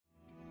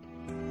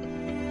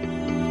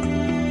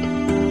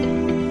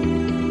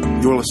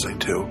You're listening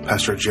to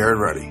Pastor Jared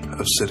Ruddy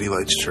of City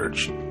Lights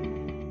Church.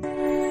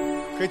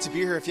 Great to be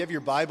here. If you have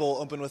your Bible,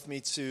 open with me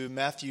to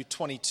Matthew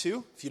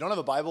 22. If you don't have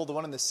a Bible, the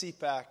one in the seat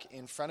back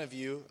in front of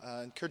you,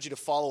 I encourage you to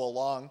follow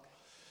along.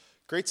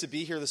 Great to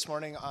be here this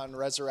morning on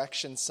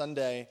Resurrection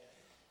Sunday.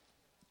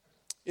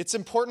 It's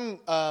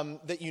important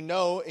that you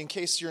know, in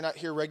case you're not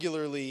here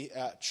regularly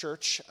at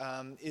church,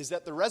 is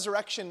that the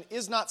resurrection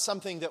is not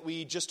something that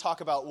we just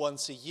talk about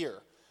once a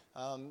year.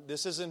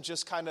 This isn't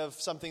just kind of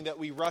something that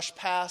we rush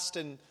past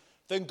and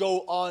then go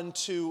on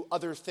to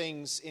other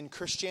things in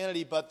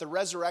Christianity, but the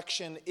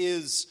resurrection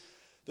is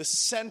the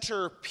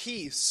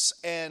centerpiece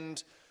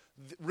and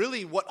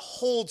really what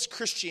holds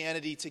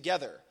Christianity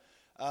together.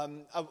 I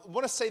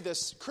want to say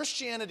this: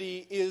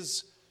 Christianity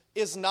is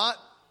not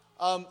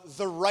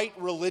the right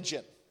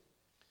religion.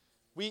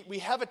 We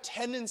have a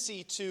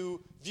tendency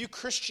to view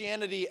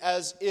Christianity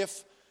as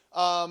if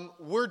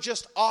we're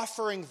just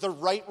offering the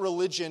right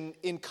religion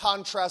in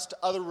contrast to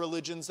other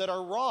religions that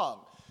are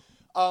wrong.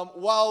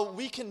 While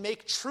we can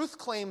make truth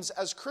claims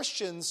as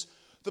Christians,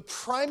 the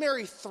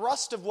primary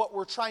thrust of what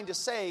we're trying to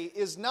say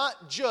is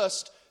not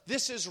just,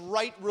 this is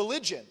right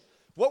religion.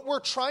 What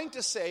we're trying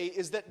to say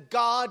is that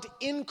God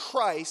in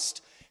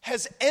Christ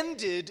has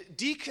ended,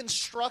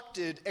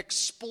 deconstructed,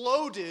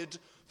 exploded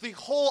the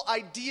whole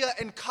idea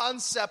and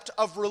concept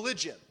of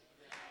religion.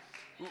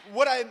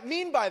 What I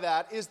mean by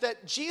that is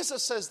that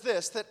Jesus says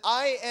this, that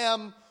I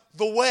am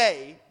the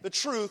way, the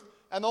truth,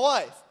 and the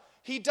life.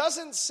 He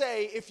doesn't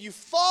say, if you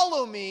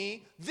follow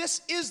me,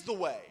 this is the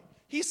way.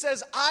 He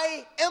says,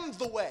 I am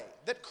the way,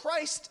 that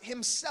Christ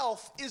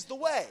himself is the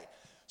way.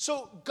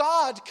 So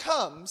God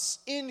comes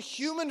in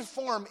human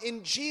form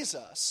in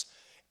Jesus,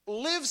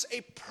 lives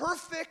a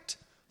perfect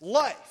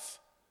life,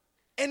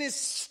 and is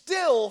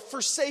still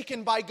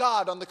forsaken by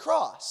God on the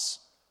cross.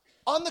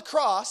 On the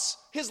cross,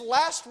 his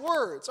last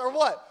words are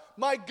what?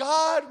 My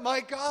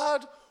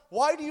God,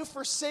 why do you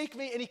forsake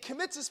me? And he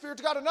commits his spirit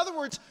to God. In other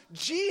words,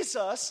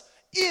 Jesus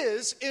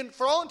is,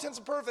 for all intents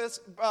and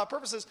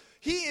purposes,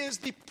 he is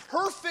the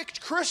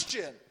perfect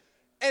Christian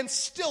and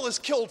still is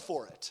killed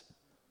for it.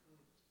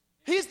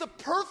 He's the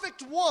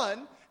perfect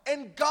one,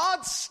 and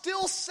God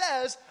still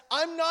says,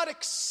 I'm not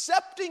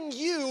accepting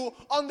you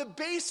on the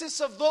basis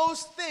of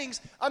those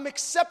things. I'm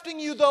accepting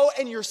you, though,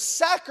 and your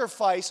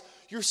sacrifice,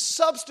 your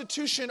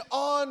substitution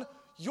on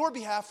your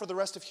behalf for the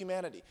rest of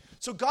humanity.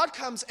 So God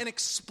comes and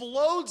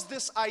explodes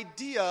this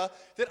idea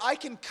that I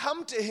can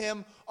come to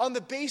him on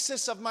the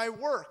basis of my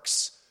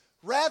works.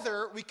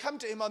 Rather, we come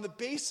to him on the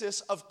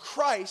basis of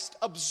Christ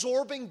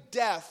absorbing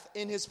death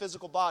in his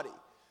physical body.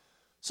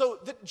 So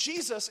that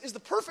Jesus is the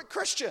perfect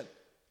Christian,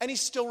 and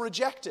he's still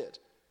rejected.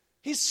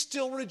 He's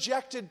still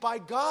rejected by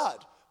God.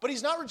 But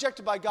he's not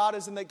rejected by God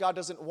as in that God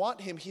doesn't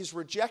want him. He's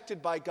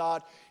rejected by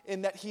God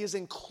in that he is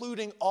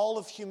including all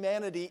of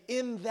humanity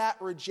in that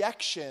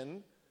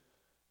rejection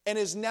and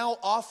is now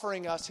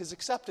offering us his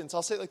acceptance.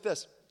 I'll say it like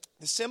this.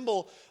 The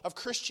symbol of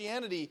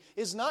Christianity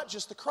is not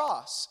just the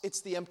cross,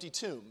 it's the empty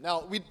tomb.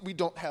 Now, we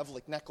don't have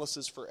like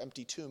necklaces for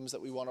empty tombs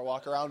that we want to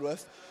walk around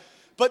with.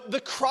 But the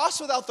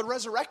cross without the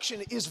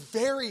resurrection is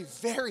very,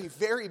 very,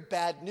 very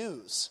bad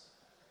news.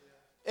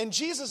 And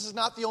Jesus is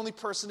not the only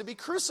person to be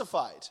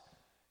crucified.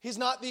 He's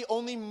not the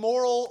only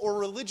moral or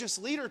religious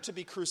leader to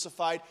be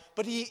crucified,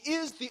 but he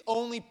is the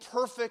only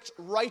perfect,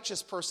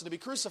 righteous person to be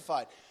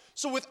crucified.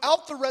 So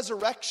without the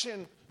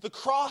resurrection, the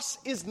cross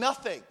is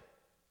nothing.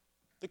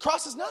 The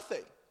cross is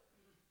nothing.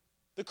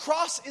 The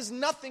cross is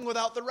nothing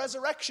without the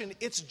resurrection.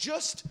 It's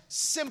just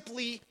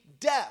simply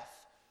death.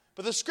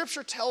 But the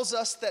scripture tells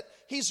us that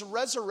he's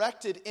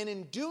resurrected, and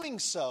in doing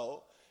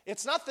so,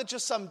 it's not that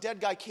just some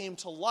dead guy came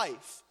to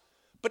life,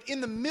 but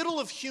in the middle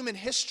of human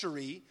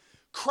history,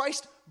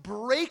 Christ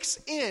breaks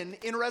in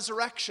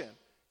resurrection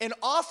and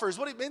offers,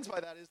 what he means by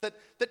that is that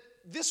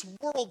this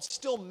world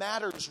still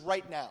matters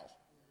right now.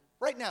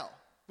 Right now.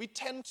 We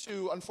tend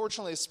to,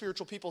 unfortunately, as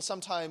spiritual people,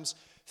 sometimes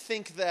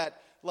think that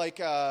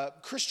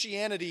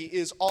Christianity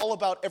is all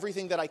about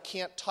everything that I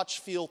can't touch,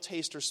 feel,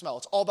 taste, or smell.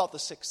 It's all about the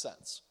sixth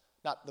sense.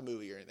 Not the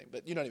movie or anything,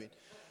 but you know what I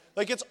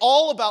mean. It's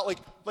all about,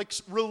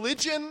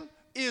 religion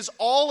is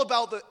all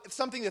about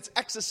something that's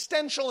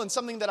existential and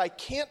something that I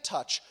can't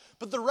touch.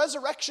 But the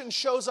resurrection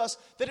shows us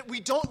that we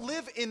don't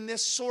live in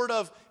this sort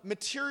of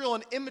material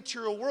and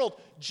immaterial world.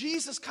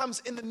 Jesus comes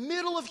in the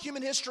middle of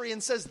human history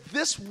and says,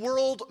 this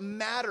world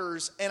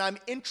matters, and I'm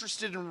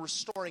interested in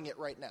restoring it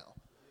right now.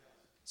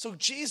 So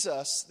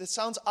Jesus, it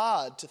sounds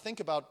odd to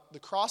think about the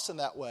cross in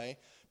that way,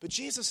 but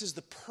Jesus is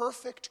the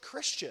perfect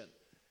Christian,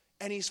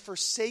 and he's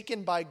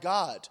forsaken by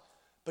God.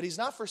 But he's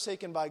not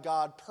forsaken by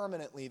God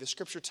permanently. The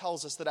scripture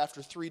tells us that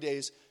after 3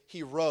 days,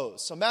 he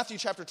rose. So Matthew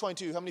chapter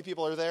 22, how many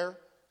people are there?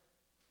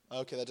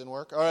 Okay, that didn't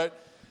work. All right.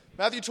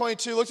 Matthew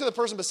 22, look to the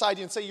person beside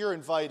you and say, you're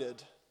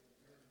invited.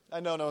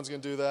 I know no one's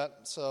going to do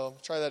that, so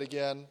try that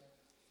again.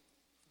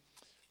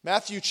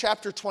 Matthew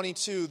chapter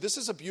 22, this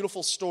is a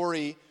beautiful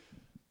story.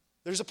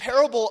 There's a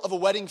parable of a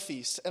wedding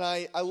feast, and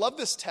I love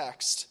this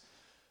text.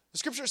 The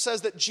scripture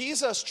says that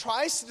Jesus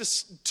tries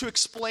to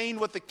explain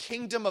what the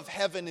kingdom of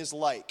heaven is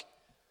like.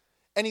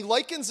 And he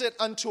likens it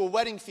unto a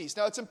wedding feast.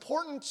 Now, it's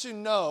important to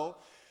know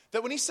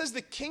that when he says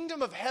the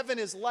kingdom of heaven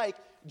is like,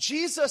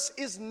 Jesus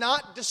is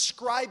not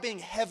describing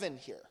heaven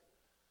here.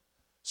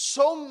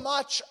 So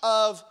much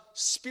of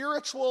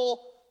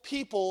spiritual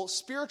people,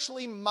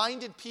 spiritually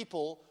minded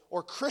people,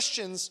 or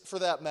Christians for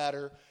that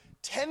matter,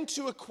 tend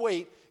to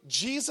equate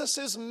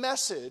Jesus'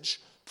 message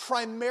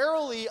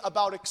primarily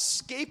about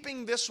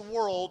escaping this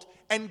world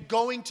and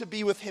going to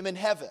be with him in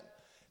heaven.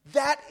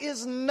 That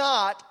is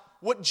not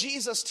what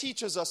Jesus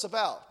teaches us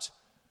about.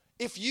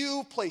 If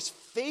you place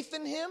faith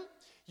in him,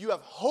 you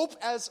have hope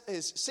as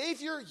his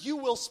Savior, you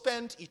will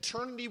spend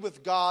eternity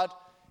with God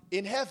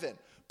in heaven.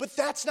 But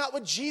that's not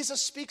what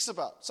Jesus speaks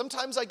about.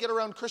 Sometimes I get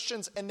around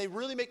Christians and they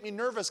really make me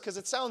nervous because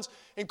it sounds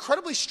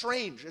incredibly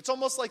strange. It's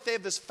almost like they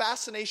have this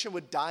fascination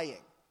with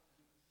dying.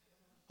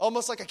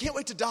 Almost like, I can't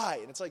wait to die.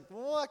 And it's like,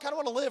 well, I kind of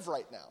want to live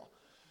right now.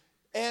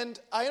 And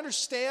I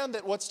understand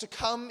that what's to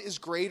come is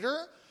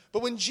greater.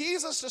 But when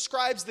Jesus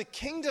describes the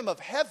kingdom of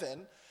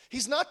heaven,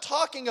 he's not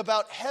talking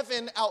about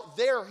heaven out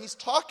there. He's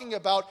talking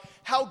about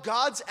how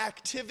God's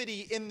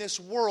activity in this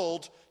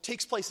world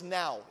takes place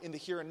now, in the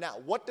here and now.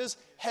 What does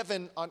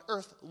heaven on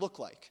earth look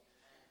like?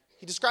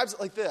 He describes it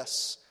like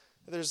this.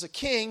 There's a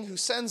king who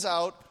sends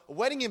out a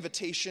wedding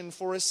invitation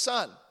for his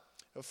son,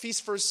 a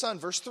feast for his son.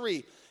 Verse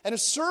 3, and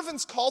his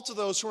servants called to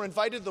those who were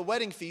invited to the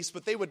wedding feast,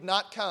 but they would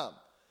not come.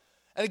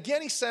 And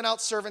again he sent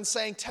out servants,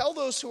 saying, tell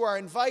those who are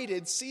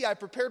invited, see, I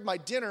prepared my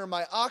dinner,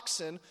 my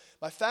oxen,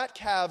 my fat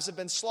calves have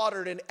been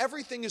slaughtered, and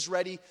everything is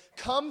ready.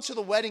 Come to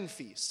the wedding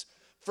feast.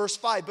 Verse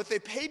 5, but they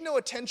paid no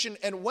attention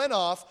and went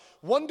off,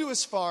 one to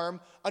his farm,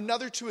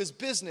 another to his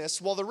business,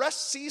 while the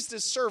rest seized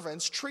his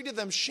servants, treated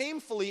them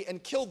shamefully,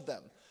 and killed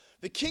them.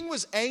 The king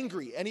was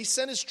angry, and he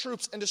sent his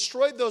troops and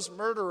destroyed those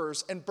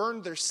murderers and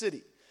burned their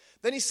city.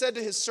 Then he said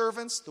to his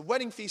servants, the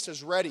wedding feast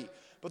is ready,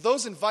 but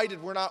those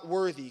invited were not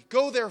worthy.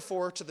 Go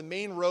therefore to the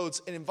main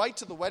roads and invite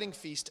to the wedding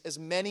feast as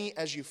many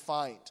as you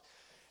find.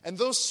 And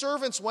those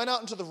servants went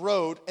out into the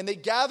road, and they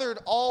gathered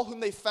all whom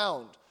they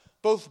found,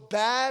 both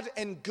bad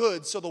and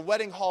good, so the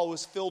wedding hall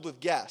was filled with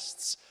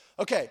guests.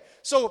 Okay,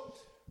 so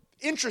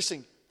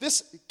interesting.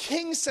 This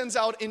king sends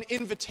out an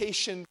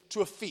invitation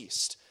to a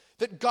feast.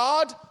 That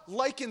God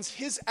likens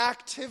his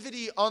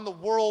activity on the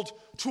world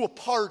to a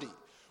party,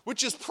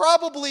 which is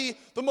probably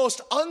the most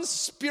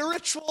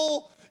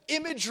unspiritual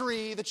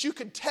imagery that you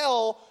could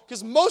tell,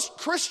 because most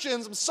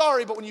Christians, I'm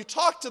sorry, but when you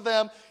talk to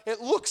them,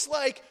 it looks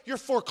like you're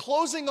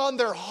foreclosing on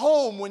their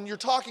home when you're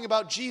talking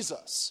about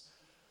Jesus.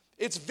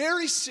 It's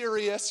very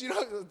serious.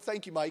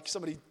 Thank you, Mike.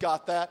 Somebody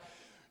got that.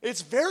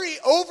 It's very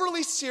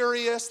overly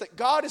serious that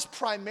God is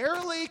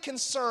primarily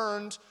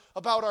concerned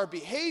about our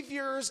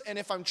behaviors and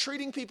if I'm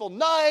treating people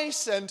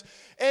nice and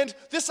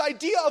this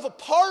idea of a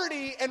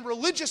party and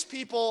religious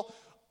people,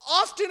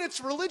 often it's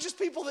religious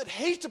people that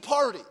hate to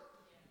party.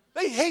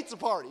 They hate to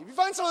party. If you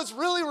find someone that's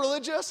really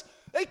religious,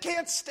 they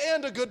can't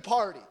stand a good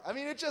party. I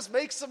mean, it just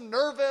makes them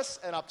nervous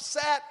and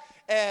upset.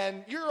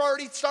 And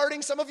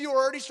some of you are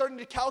already starting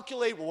to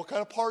calculate, well, what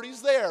kind of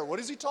party's there? What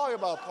is he talking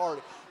about,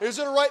 party? Is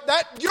it right?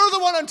 You're the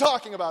one I'm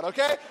talking about,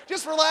 okay?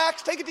 Just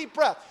relax, take a deep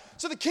breath.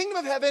 So the kingdom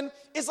of heaven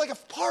is like a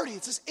party.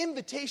 It's this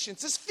invitation.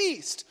 It's this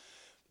feast.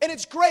 And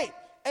it's great.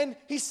 And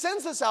he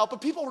sends this out,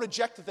 but people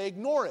reject it. They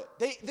ignore it.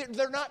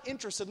 They're not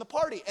interested in the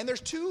party. And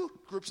there's two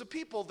groups of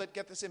people that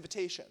get this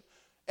invitation.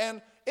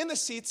 And in the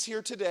seats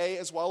here today,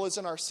 as well as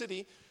in our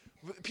city,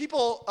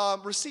 people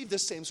receive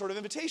this same sort of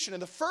invitation.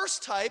 And the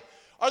first type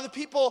are the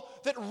people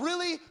that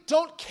really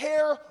don't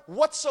care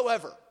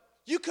whatsoever.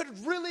 You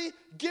could really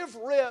give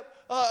a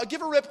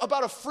rip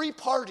about a free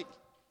party.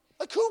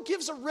 Like, who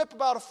gives a rip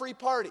about a free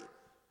party?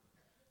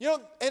 And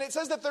it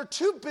says that they're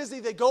too busy,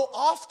 they go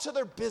off to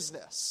their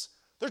business.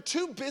 They're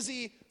too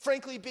busy,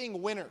 frankly,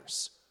 being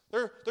winners.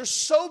 They're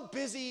so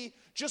busy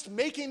just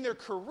making their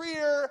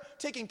career,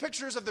 taking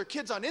pictures of their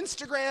kids on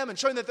Instagram and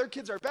showing that their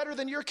kids are better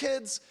than your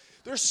kids.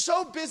 They're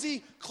so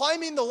busy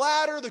climbing the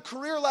ladder, the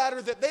career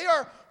ladder, that they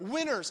are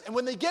winners. And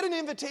when they get an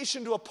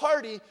invitation to a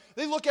party,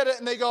 they look at it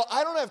and they go,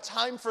 I don't have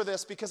time for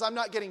this because I'm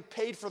not getting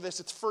paid for this.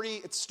 It's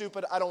free. It's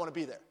stupid. I don't want to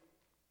be there.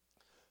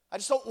 I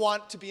just don't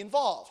want to be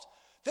involved.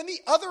 Then the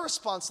other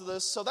response to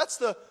this, so that's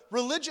the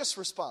religious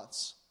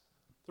response.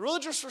 The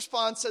religious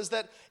response says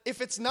that if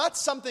it's not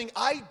something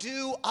I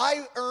do,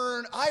 I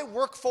earn, I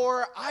work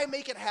for, I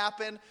make it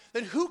happen,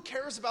 then who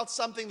cares about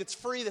something that's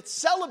free, that's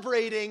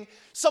celebrating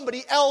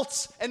somebody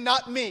else and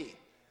not me?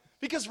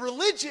 Because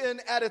religion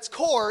at its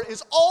core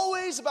is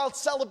always about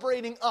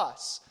celebrating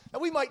us.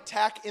 And we might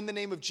tack in the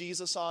name of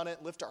Jesus on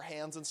it, lift our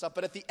hands and stuff,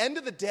 but at the end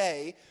of the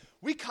day,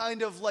 we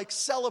kind of like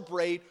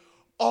celebrate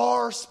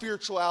our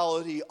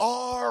spirituality,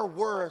 our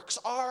works,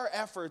 our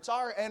efforts,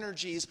 our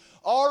energies,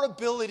 our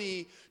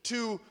ability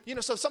to,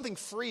 so if something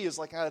free is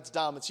like, it's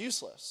dumb, it's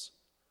useless.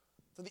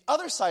 So the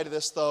other side of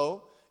this,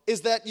 though,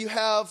 is that you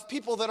have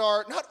people that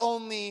are not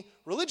only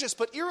religious,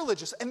 but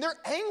irreligious, and they're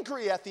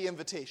angry at the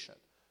invitation.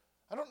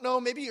 I don't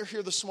know, maybe you're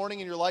here this morning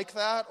and you're like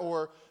that,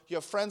 or you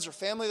have friends or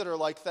family that are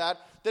like that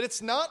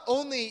it's not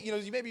only,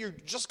 maybe you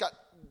just got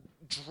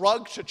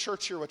drugged to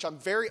church here, which I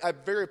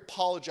very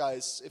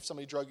apologize if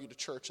somebody drug you to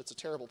church. It's a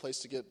terrible place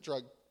to get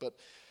drugged, but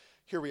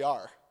here we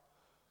are.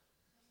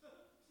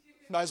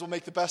 Might as well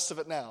make the best of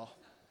it now.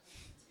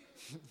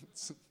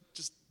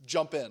 Just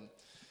jump in.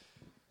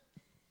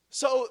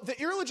 So the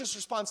irreligious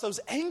response, though, is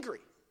angry.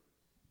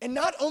 And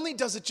not only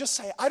does it just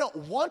say, I don't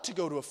want to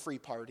go to a free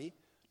party.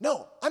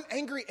 No, I'm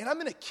angry and I'm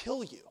going to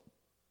kill you.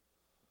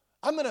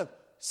 I'm going to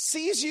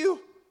seize you,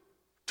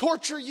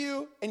 torture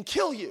you, and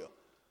kill you.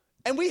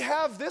 And we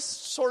have this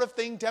sort of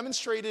thing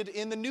demonstrated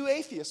in the new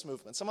atheist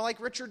movement. Someone like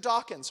Richard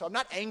Dawkins, who I'm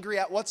not angry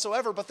at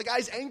whatsoever, but the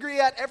guy's angry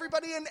at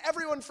everybody and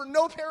everyone for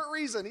no apparent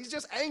reason. He's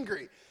just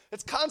angry.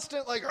 It's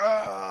constant like,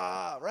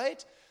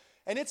 right?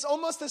 And it's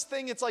almost this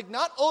thing, it's like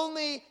not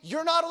only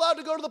you're not allowed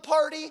to go to the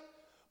party,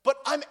 but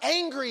I'm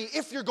angry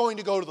if you're going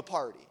to go to the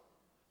party.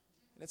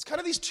 And it's kind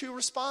of these two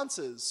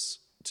responses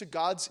to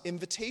God's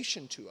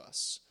invitation to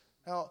us.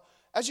 Now,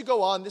 as you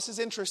go on, this is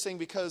interesting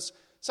because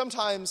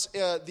sometimes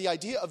the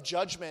idea of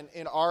judgment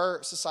in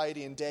our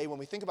society and day, when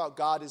we think about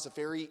God, is a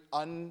very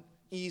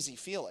uneasy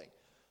feeling.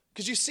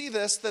 Because you see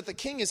this, that the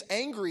king is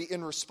angry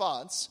in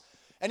response,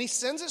 and he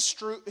sends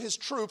his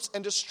troops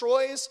and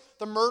destroys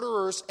the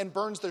murderers and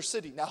burns their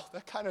city. Now,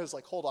 that kind of is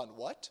like, hold on,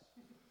 what?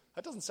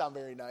 That doesn't sound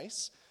very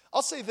nice.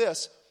 I'll say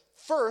this.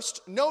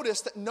 First,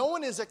 notice that no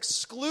one is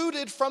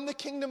excluded from the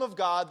kingdom of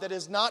God that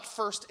is not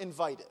first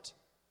invited.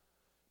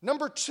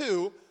 Number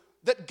two,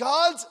 that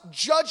God's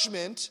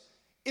judgment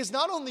is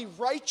not only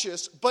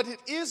righteous, but it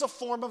is a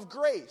form of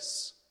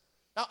grace.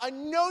 Now, I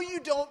know you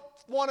don't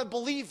want to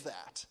believe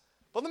that,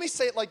 but let me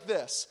say it like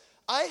this.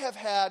 I have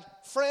had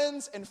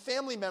friends and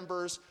family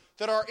members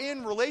that are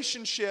in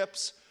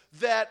relationships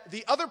that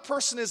the other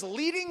person is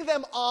leading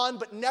them on,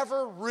 but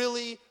never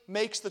really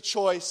makes the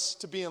choice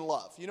to be in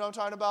love. You know what I'm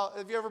talking about?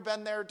 Have you ever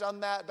been there, done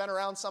that, been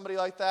around somebody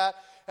like that?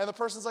 And the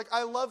person's like,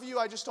 I love you,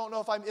 I just don't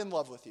know if I'm in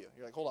love with you.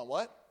 You're like, hold on,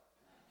 what?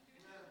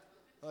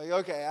 Like,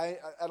 okay,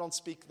 I don't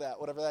speak that,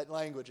 whatever that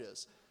language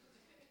is.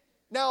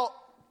 Now,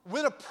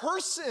 when a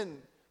person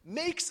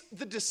makes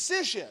the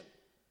decision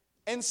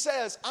and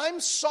says, I'm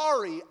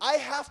sorry, I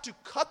have to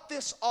cut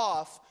this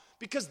off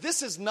because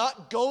this is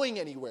not going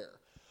anywhere,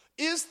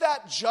 is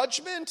that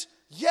judgment?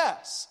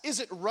 Yes. Is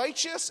it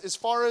righteous as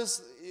far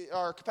as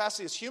our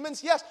capacity as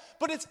humans? Yes.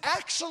 But it's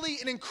actually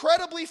an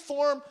incredible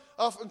form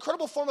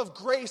of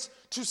grace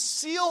to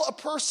seal a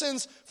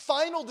person's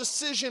final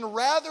decision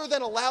rather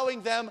than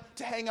allowing them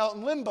to hang out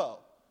in limbo.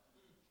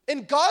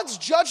 And God's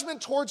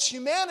judgment towards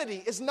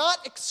humanity is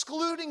not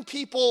excluding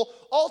people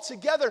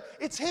altogether.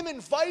 It's him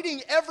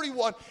inviting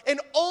everyone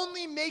and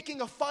only making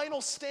a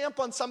final stamp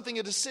on something,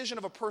 a decision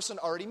of a person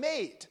already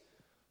made.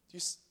 You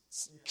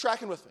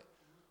tracking with me?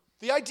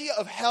 The idea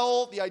of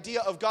hell, the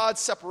idea of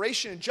God's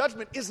separation and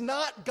judgment is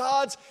not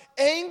God's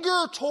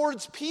anger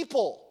towards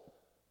people.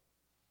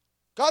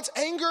 God's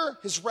anger,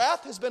 his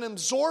wrath has been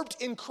absorbed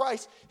in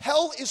Christ.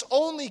 Hell is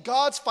only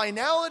God's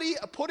finality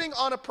of putting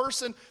on a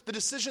person the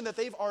decision that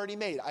they've already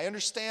made. I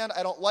understand,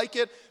 I don't like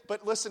it,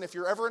 but listen, if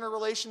you're ever in a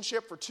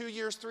relationship for 2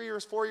 years, 3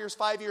 years, 4 years,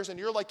 5 years, and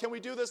you're like, can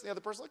we do this? And the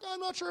other person's like, I'm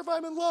not sure if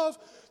I'm in love.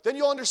 Then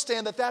you'll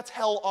understand that that's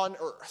hell on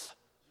earth.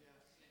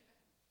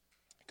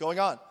 Going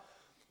on.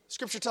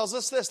 Scripture tells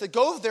us this, that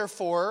go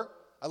therefore,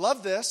 I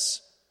love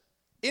this,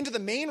 into the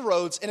main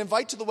roads and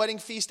invite to the wedding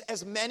feast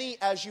as many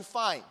as you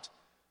find.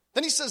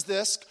 Then he says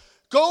this,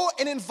 go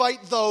and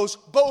invite those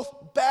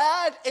both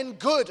bad and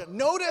good.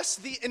 Notice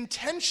the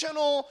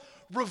intentional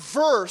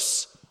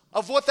reverse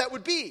of what that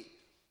would be.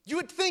 You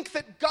would think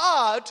that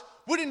God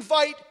would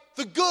invite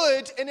the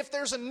good, and if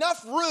there's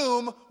enough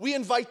room, we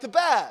invite the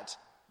bad.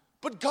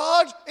 But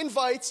God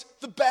invites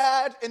the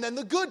bad and then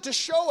the good to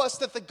show us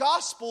that the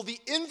gospel, the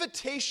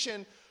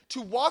invitation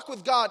to walk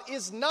with God,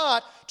 is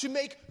not to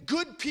make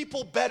good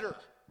people better.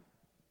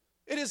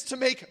 It is to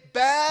make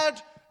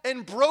bad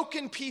and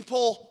broken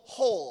people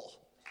whole.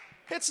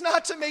 It's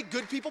not to make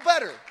good people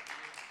better.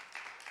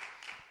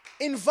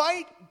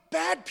 Invite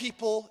bad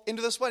people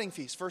into this wedding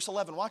feast. Verse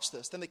 11, watch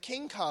this. Then the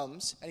king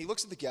comes and he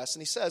looks at the guests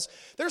and he says,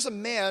 there's a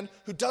man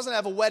who doesn't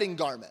have a wedding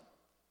garment.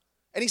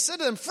 And he said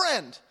to them,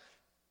 friend,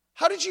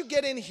 how did you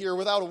get in here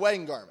without a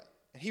wedding garment?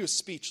 And he was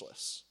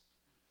speechless.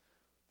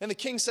 Then the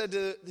king said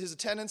to his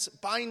attendants,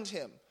 bind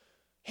him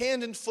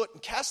hand and foot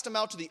and cast him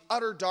out to the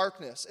utter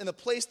darkness. In the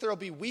place there will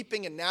be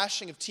weeping and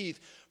gnashing of teeth,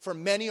 for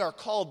many are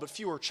called, but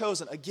few are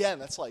chosen. Again,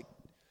 that's like,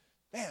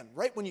 man,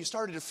 right when you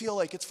started to feel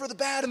like it's for the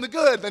bad and the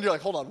good, then you're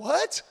like, hold on,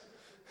 what?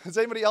 Does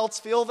anybody else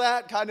feel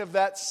that? Kind of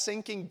that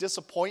sinking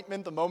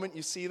disappointment the moment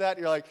you see that?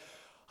 You're like,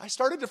 I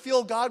started to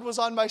feel God was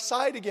on my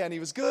side again. He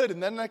was good.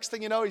 And then next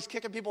thing you know, he's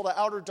kicking people to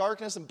outer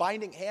darkness and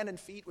binding hand and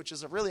feet, which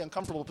is a really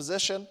uncomfortable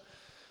position.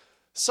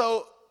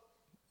 So,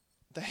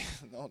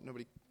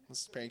 nobody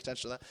was paying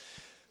attention to that.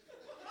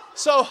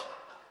 So,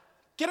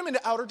 get him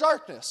into outer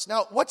darkness.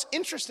 Now, what's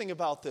interesting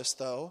about this,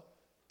 though,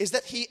 is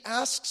that he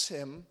asks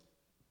him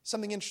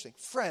something interesting.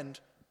 Friend,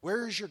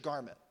 where is your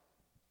garment?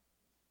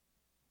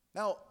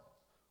 Now,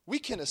 we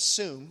can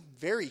assume,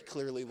 very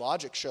clearly,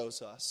 logic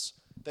shows us,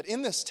 that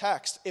in this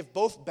text, if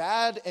both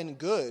bad and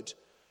good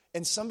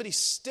and somebody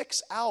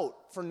sticks out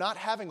for not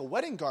having a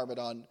wedding garment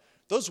on,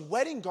 those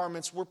wedding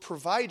garments were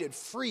provided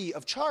free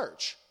of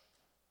charge.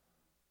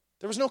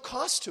 There was no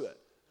cost to it.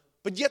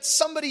 But yet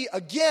somebody,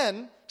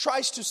 again,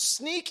 tries to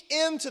sneak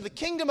into the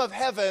kingdom of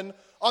heaven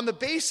on the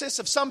basis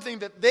of something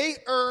that they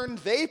earned,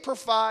 they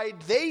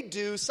provide, they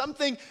do,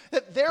 something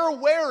that they're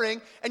wearing,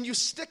 and you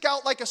stick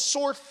out like a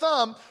sore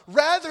thumb,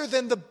 rather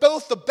than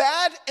both the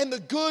bad and the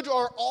good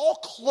are all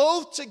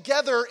clothed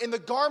together in the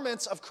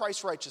garments of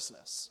Christ's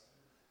righteousness.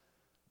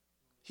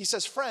 He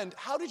says, friend,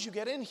 how did you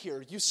get in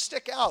here? You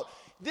stick out.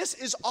 This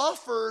is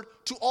offered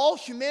to all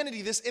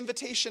humanity, this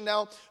invitation.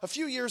 Now, a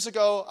few years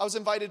ago, I was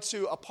invited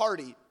to a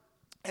party.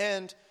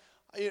 And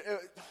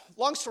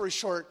long story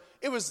short,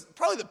 it was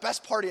probably the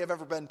best party I've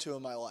ever been to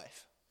in my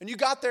life. And you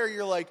got there,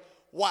 you're like,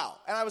 wow.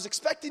 And I was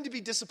expecting to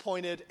be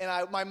disappointed,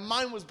 and my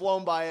mind was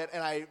blown by it,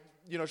 and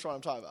you know what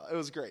I'm talking about. It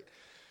was great.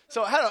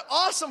 So I had an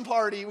awesome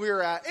party we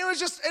were at. It was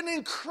just an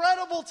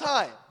incredible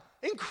time.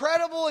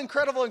 Incredible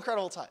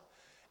time.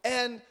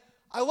 And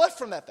I left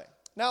from that thing.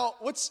 Now,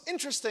 what's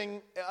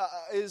interesting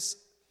is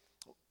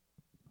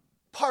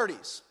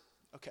parties.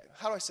 Okay,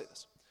 how do I say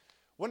this?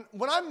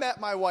 When I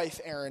met my wife,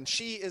 Erin,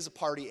 she is a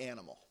party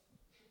animal.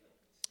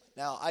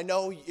 Now, I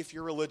know if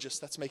you're religious,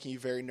 that's making you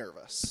very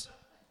nervous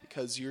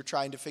because you're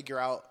trying to figure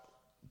out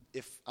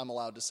if I'm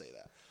allowed to say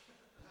that.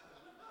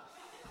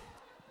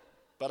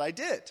 But I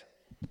did,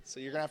 so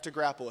you're going to have to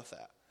grapple with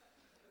that.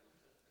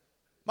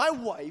 My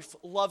wife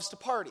loves to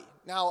party.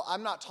 Now,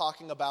 I'm not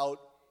talking about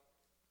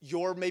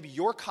maybe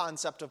your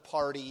concept of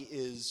party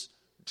is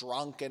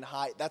drunk and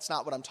high. That's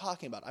not what I'm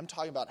talking about. I'm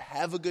talking about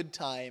have a good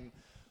time,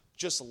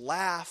 just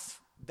laugh.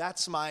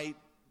 That's my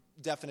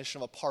definition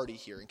of a party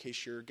here, in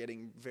case you're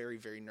getting very,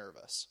 very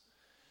nervous.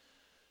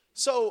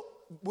 So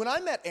when I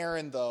met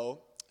Erin,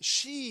 though,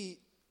 she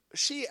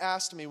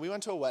asked me, we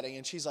went to a wedding,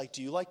 and she's like,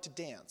 do you like to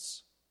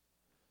dance?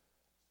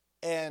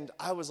 And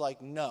I was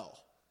like, no.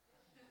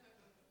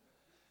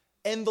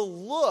 And the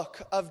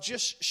look of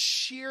just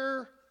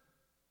sheer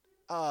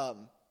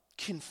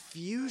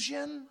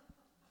confusion,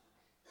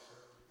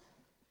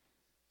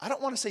 I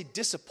don't want to say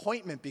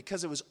disappointment,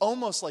 because it was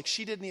almost like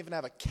she didn't even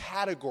have a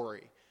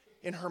category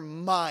in her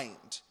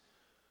mind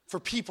for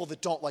people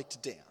that don't like to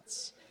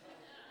dance.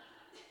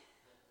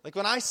 Like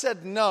when I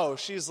said no,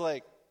 she's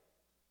like,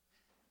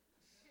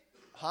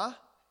 huh?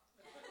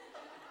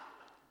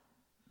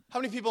 How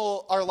many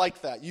people are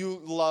like that?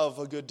 You love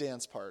a good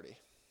dance party.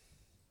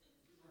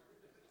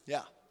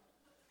 Yeah.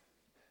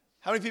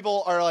 How many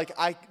people are like,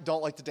 I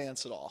don't like to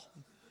dance at all?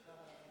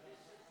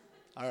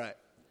 All right.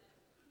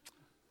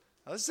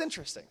 Now, this is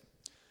interesting.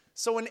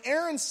 So when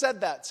Erin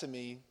said that to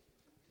me,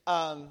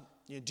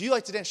 do you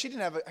like to dance? She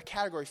didn't have a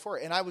category for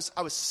it. And I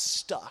was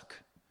stuck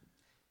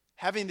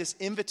having this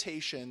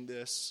invitation,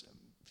 this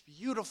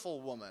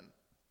beautiful woman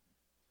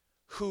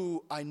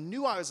who I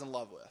knew I was in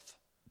love with,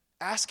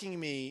 asking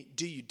me,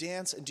 do you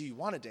dance and do you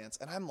want to dance?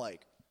 And I'm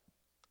like,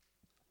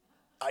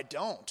 I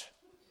don't.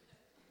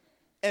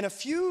 And a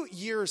few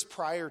years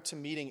prior to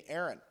meeting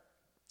Erin,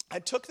 I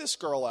took this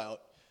girl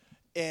out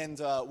and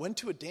went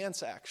to a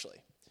dance, actually.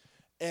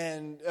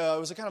 And it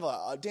was a kind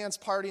of a dance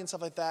party and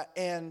stuff like that.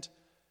 And,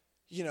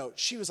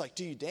 she was like,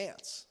 do you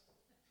dance?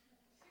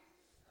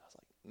 I was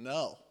like,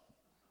 no.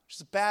 It's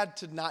just bad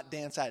to not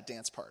dance at a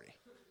dance party,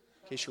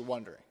 in case you're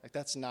wondering. Like,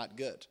 that's not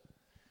good.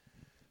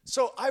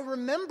 So I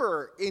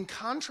remember, in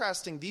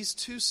contrasting these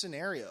two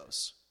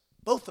scenarios,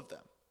 both of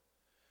them,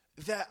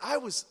 that I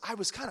was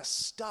kind of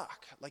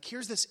stuck. Like,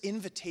 here's this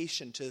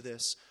invitation to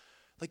this,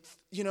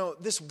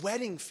 this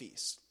wedding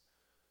feast.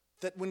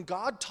 That when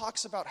God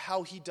talks about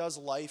how he does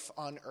life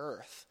on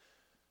earth,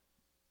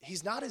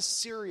 he's not as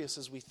serious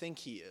as we think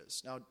he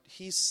is. Now,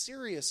 he's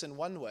serious in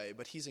one way,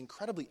 but he's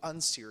incredibly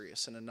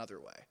unserious in another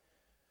way.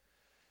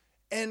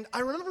 And I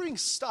remember being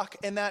stuck,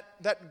 and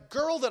that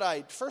girl that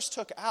I first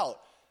took out,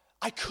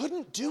 I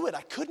couldn't do it.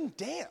 I couldn't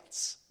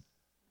dance.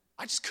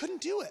 I just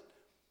couldn't do it.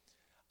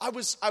 I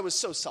was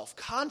so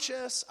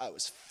self-conscious. I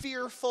was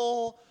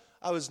fearful.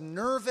 I was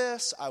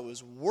nervous. I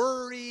was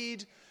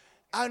worried.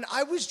 And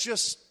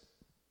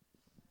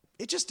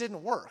it just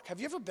didn't work. Have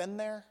you ever been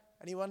there?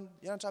 Anyone?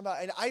 You know what I'm talking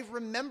about? And I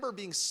remember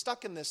being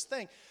stuck in this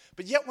thing.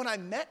 But yet when I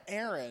met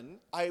Erin,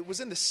 I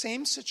was in the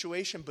same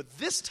situation, but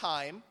this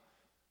time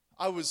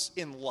I was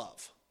in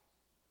love.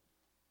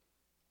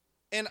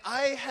 And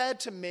I had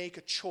to make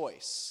a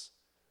choice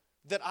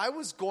that I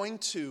was going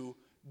to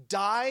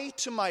die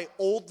to my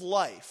old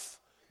life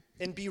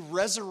and be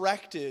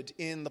resurrected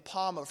in the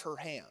palm of her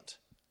hand.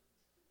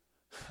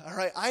 All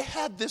right, I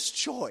had this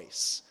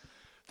choice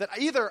that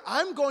either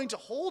I'm going to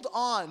hold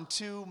on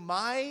to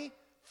my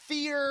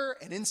fear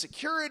and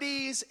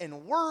insecurities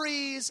and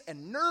worries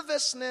and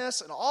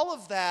nervousness and all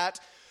of that,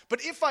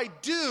 but if I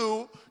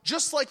do,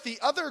 just like the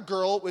other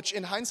girl, which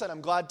in hindsight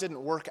I'm glad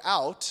didn't work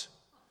out,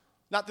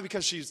 not that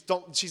because she's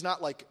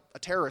not like a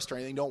terrorist or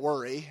anything, don't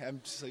worry.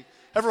 I'm just like,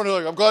 everyone is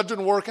like, I'm glad it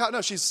didn't work out.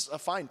 No, she's a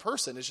fine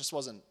person. It just I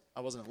wasn't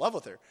in love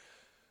with her,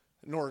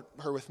 nor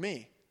her with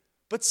me.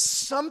 But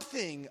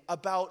something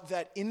about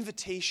that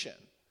invitation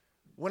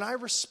when I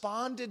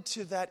responded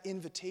to that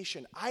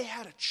invitation, I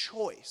had a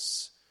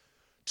choice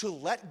to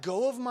let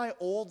go of my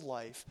old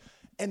life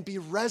and be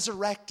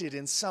resurrected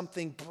in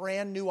something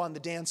brand new on the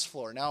dance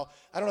floor. Now,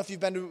 I don't know if you've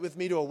been with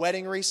me to a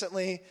wedding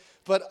recently,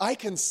 but I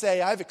can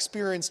say I've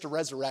experienced a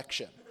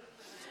resurrection.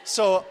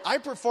 So I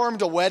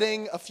performed a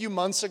wedding a few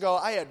months ago.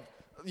 I had,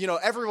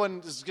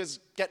 everyone is just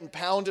getting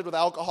pounded with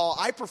alcohol.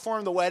 I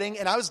performed the wedding,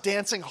 and I was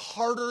dancing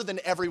harder than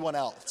everyone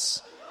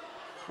else,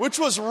 which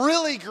was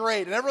really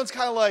great. And everyone's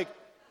kind of like,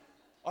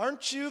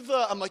 aren't you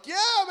the... I'm like, yeah,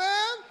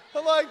 man.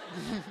 I'm like,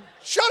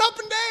 shut up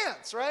and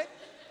dance, right?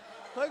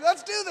 Like,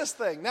 let's do this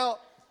thing. Now,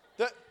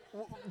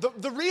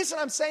 the reason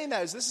I'm saying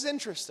that is this is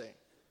interesting.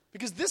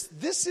 Because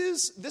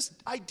this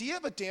idea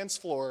of a dance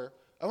floor,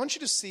 I want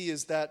you to see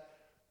is that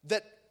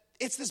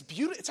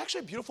it's actually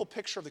a beautiful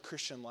picture of the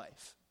Christian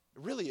life.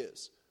 It really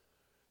is.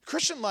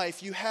 Christian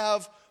life, you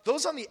have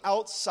those on the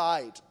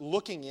outside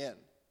looking in.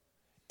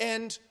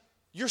 And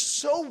you're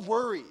so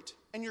worried,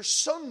 and you're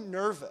so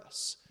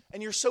nervous,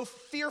 and you're so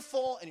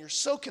fearful, and you're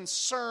so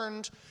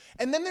concerned.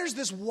 And then there's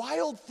this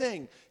wild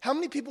thing. How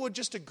many people would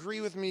just agree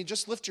with me?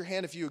 Just lift your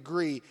hand if you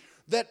agree.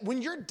 That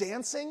when you're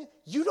dancing,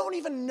 you don't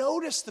even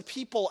notice the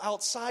people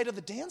outside of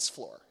the dance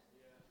floor.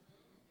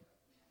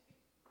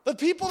 The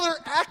people that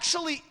are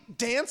actually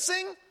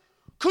dancing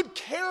could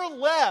care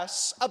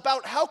less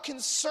about how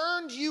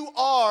concerned you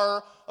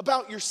are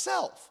about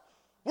yourself.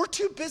 We're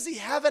too busy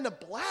having a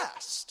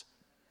blast.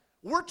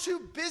 We're too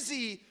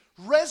busy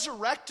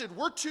resurrected.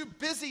 We're too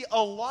busy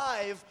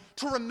alive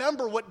to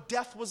remember what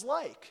death was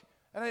like.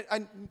 And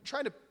I'm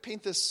trying to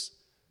paint this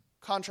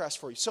contrast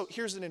for you. So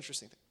here's an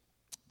interesting thing.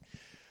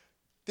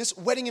 This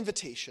wedding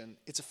invitation,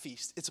 it's a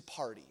feast, it's a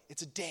party,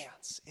 it's a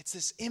dance. It's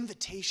this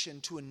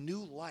invitation to a new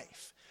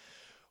life.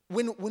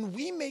 When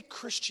we make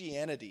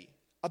Christianity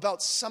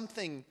about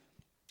something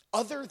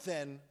other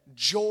than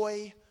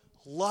joy,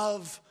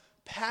 love,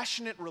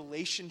 passionate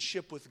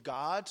relationship with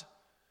God,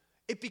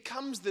 it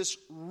becomes this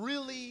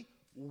really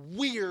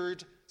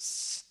weird,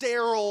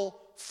 sterile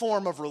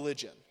form of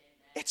religion.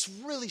 It's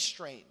really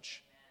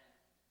strange.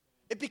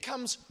 It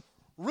becomes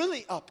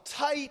really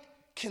uptight,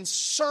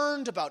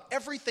 concerned about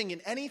everything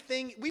and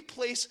anything. We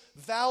place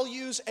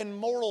values and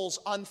morals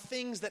on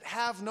things that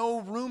have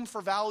no room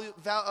for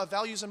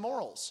values and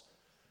morals.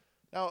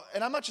 Now,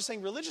 and I'm not just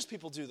saying religious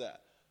people do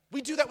that.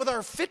 We do that with our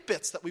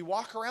Fitbits that we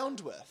walk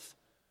around with.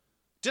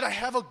 Did I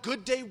have a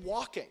good day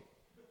walking?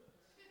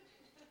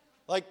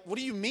 Like, what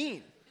do you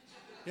mean?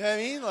 You know what I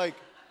mean? Like,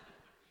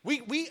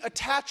 we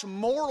attach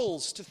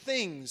morals to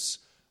things.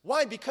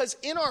 Why? Because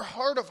in our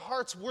heart of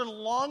hearts, we're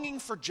longing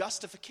for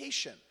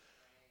justification.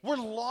 We're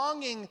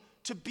longing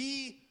to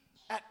be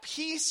at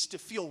peace, to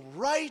feel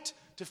right,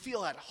 to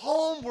feel at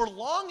home. We're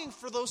longing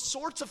for those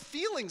sorts of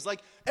feelings, like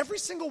every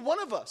single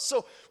one of us.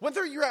 So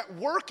whether you're at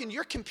work and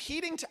you're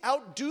competing to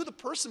outdo the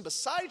person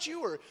beside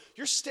you, or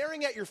you're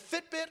staring at your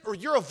Fitbit, or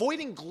you're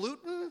avoiding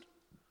gluten,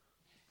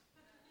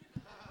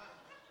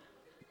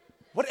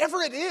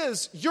 whatever it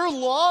is, you're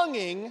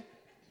longing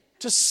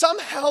to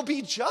somehow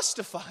be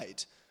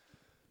justified.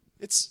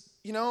 It's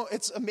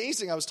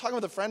amazing. I was talking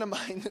with a friend of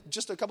mine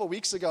just a couple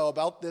weeks ago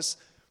about this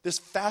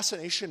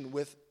fascination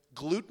with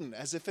gluten,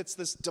 as if it's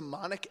this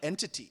demonic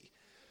entity.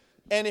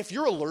 And if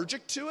you're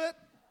allergic to it,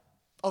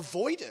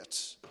 avoid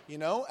it,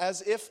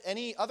 as if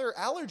any other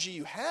allergy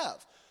you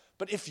have.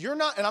 But if you're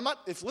not, and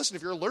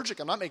if you're allergic,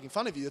 I'm not making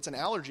fun of you. It's an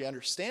allergy, I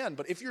understand.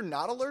 But if you're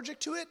not allergic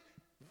to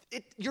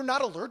it, you're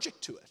not allergic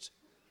to it.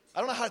 I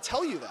don't know how to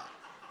tell you that.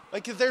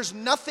 Like, if there's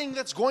nothing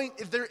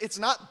it's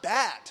not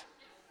bad.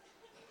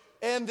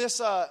 And this,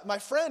 my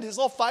friend, his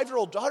little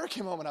 5-year-old daughter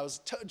came home, and I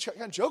was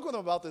kind of joking with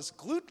him about this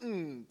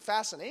gluten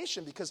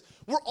fascination, because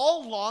we're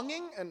all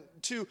longing and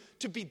to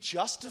be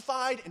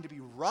justified and to be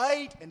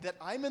right, and that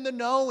I'm in the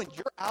know and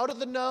you're out of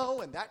the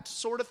know, and that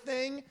sort of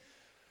thing.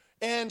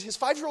 And his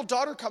 5-year-old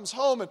daughter comes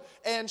home,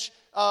 and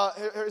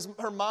his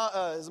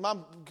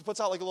mom puts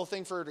out like a little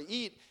thing for her to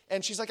eat,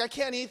 and she's like, I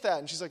can't eat that.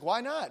 And she's like,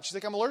 why not? She's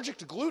like, I'm allergic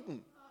to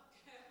gluten.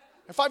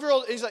 And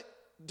 5-year-old, he's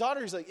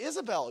like,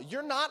 Isabel,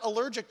 you're not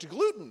allergic to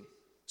gluten.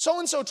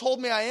 So-and-so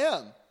told me I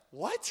am.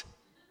 What?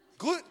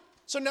 Gluten?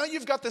 So now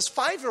you've got this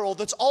 5-year-old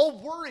that's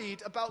all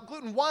worried about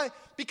gluten. Why?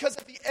 Because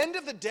at the end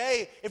of the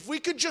day, if we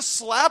could just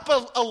slap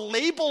a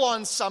label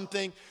on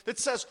something that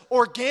says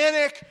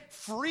organic,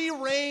 free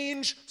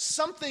range,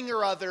 something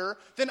or other,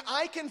 then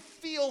I can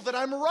feel that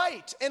I'm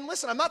right. And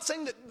listen, I'm not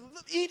saying that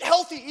eat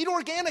healthy, eat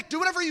organic, do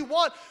whatever you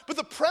want. But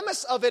the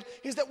premise of it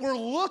is that we're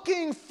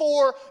looking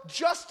for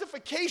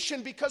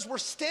justification because we're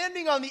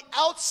standing on the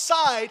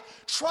outside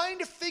trying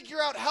to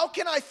figure out, how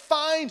can I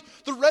find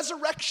the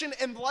resurrection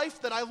and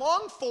life that I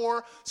long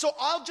for? So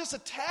I'll just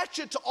attach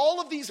it to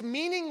all of these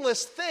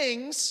meaningless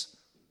things,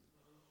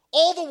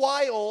 all the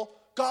while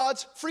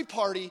God's free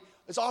party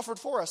is offered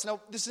for us. Now,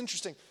 this is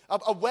interesting.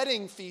 A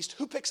wedding feast,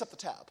 who picks up the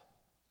tab?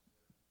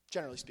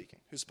 Generally speaking,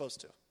 who's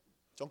supposed to?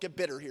 Don't get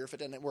bitter here if it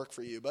didn't work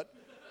for you, but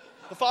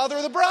the father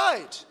of the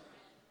bride.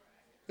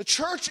 The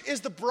church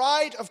is the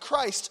bride of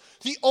Christ.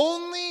 The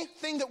only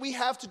thing that we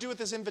have to do with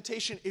this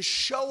invitation is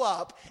show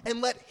up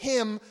and let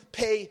him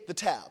pay the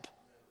tab.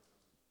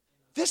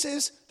 This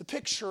is the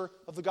picture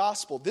of the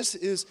gospel. This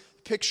is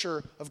the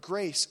picture of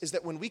grace, is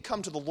that when we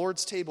come to the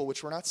Lord's table,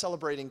 which we're not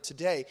celebrating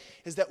today,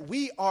 is that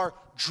we are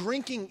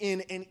drinking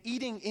in and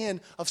eating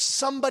in of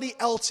somebody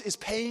else is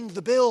paying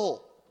the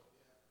bill.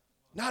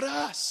 Not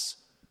us.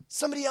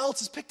 Somebody else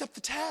has picked up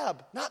the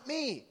tab, not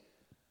me.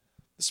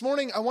 This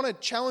morning, I want to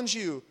challenge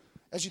you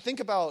as you think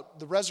about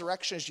the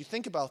resurrection, as you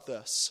think about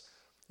this,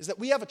 is that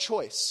we have a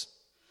choice.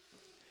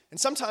 And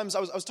sometimes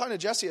I was talking to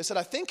Jesse, I said,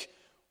 I think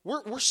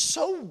we're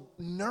so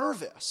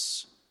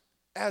nervous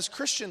as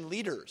Christian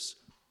leaders.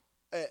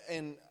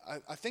 And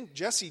I think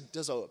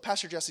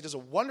Pastor Jesse does a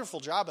wonderful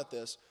job at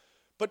this.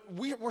 But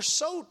we're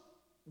so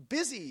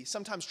busy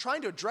sometimes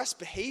trying to address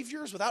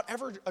behaviors without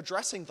ever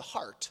addressing the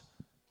heart.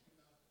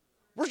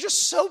 We're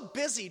just so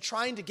busy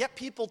trying to get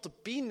people to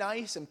be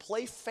nice and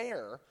play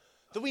fair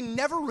that we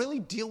never really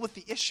deal with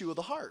the issue of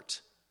the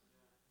heart.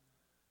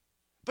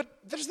 But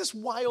there's this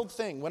wild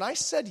thing. When I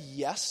said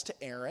yes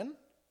to Erin,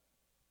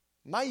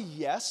 my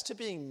yes to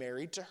being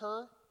married to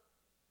her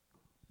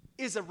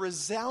is a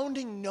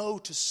resounding no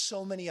to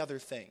so many other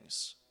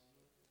things.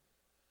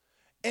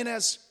 And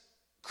as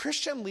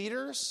Christian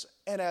leaders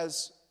and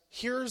as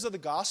hearers of the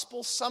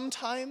gospel,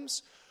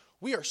 sometimes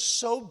we are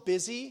so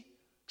busy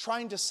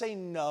trying to say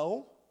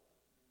no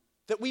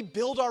that we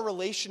build our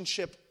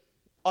relationship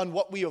on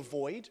what we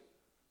avoid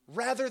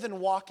rather than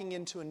walking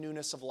into a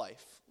newness of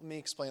life. Let me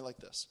explain it like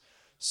this.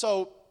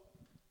 So,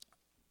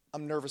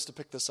 I'm nervous to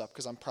pick this up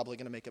because I'm probably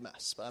going to make a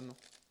mess, but I'm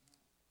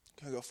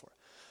going to go for it.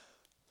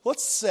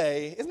 Let's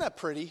say, isn't that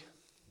pretty?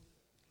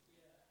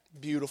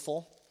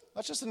 Beautiful.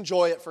 Let's just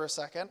enjoy it for a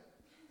second.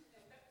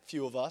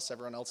 Few of us,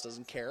 everyone else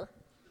doesn't care.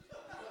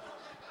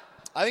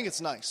 I think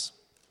it's nice.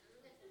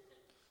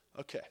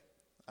 Okay.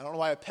 I don't know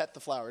why I pet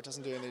the flower. It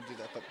doesn't do anything to do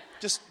that, but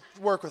just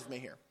work with me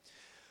here.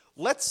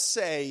 Let's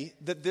say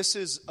that this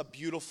is a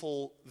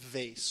beautiful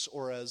vase,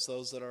 or as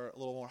those that are a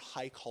little more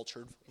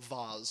high-cultured,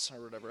 vase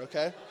or whatever,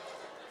 okay?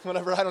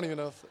 Whatever, I don't even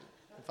know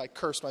if I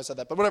cursed when I said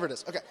that, but whatever it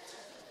is, okay.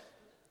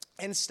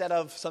 Instead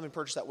of something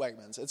purchased at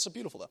Wegmans. It's so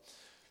beautiful, though.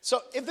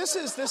 So if this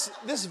is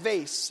this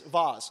vase,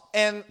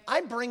 and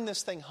I bring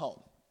this thing home,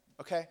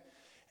 okay?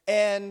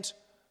 And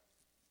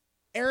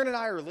Erin and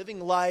I are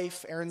living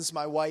life. Erin's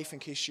my wife, in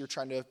case you're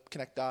trying to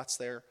connect dots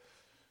there.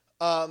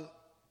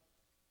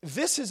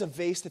 This is a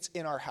vase that's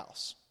in our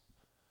house.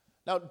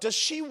 Now, does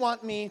she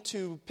want me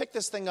to pick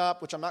this thing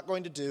up, which I'm not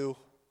going to do?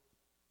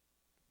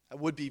 That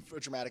would be a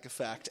dramatic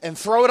effect. And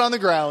throw it on the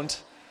ground.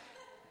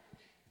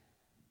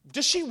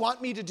 Does she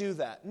want me to do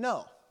that?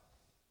 No.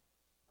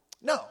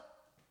 No.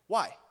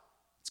 Why?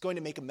 It's going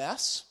to make a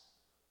mess.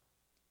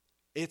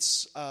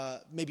 It's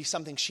maybe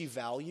something she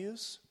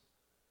values.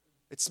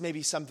 It's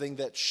maybe something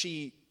that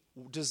she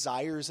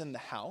desires in the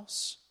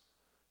house.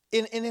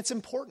 And it's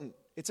important.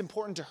 It's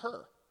important to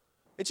her.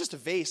 It's just a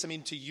vase. I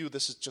mean, to you,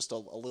 this is just a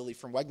lily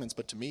from Wegmans,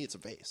 but to me, it's a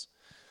vase.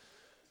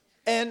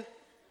 And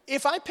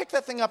if I pick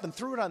that thing up and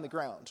threw it on the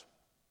ground,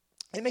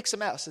 it makes a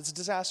mess. It's a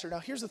disaster. Now,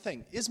 here's the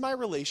thing. Is my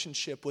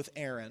relationship with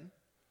Erin,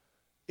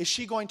 is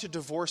she going to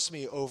divorce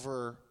me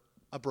over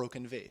a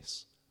broken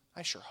vase?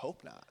 I sure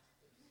hope not.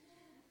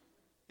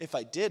 If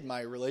I did,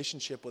 my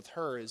relationship with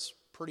her is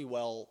pretty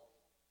well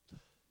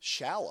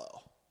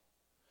shallow.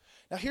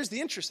 Now, here's the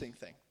interesting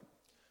thing.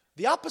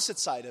 The opposite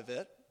side of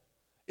it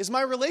is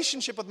my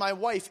relationship with my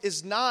wife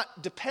is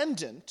not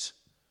dependent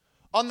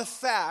on the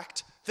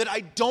fact that I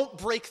don't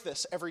break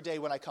this every day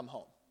when I come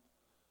home.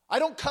 I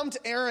don't come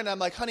to Erin and I'm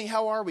like, honey,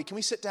 how are we? Can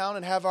we sit down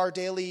and have our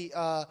daily,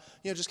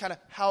 just kind of,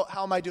 how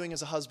am I doing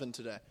as a husband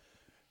today?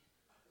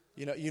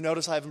 You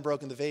notice I haven't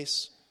broken the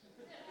vase.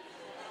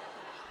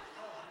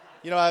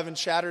 I haven't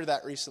shattered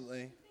that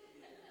recently.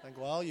 Like,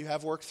 well, you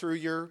have worked through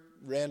your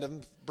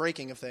random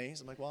breaking of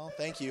things. I'm like, well,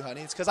 thank you,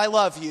 honey. It's because I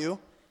love you.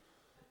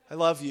 I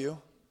love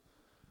you.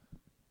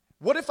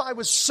 What if I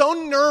was so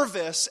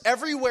nervous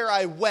everywhere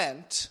I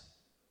went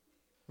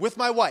with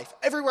my wife,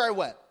 everywhere I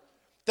went,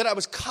 that I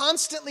was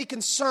constantly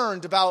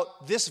concerned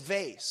about this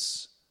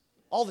vase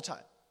all the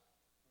time?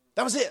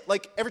 That was it.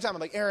 Like, every time I'm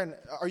like, Erin,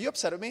 are you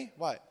upset at me?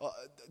 Why?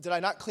 Did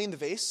I not clean the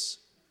vase?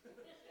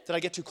 Did I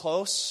get too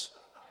close?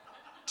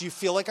 Do you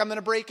feel like I'm going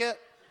to break it?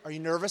 Are you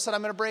nervous that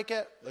I'm going to break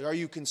it? Like, are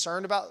you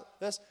concerned about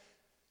this?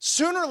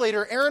 Sooner or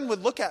later, Erin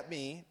would look at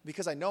me,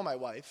 because I know my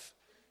wife,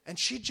 and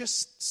she'd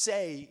just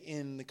say,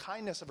 in the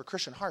kindness of her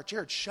Christian heart,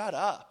 Jared, shut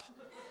up.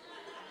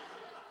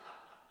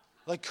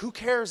 Like, who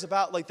cares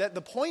about, like, that?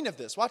 The point of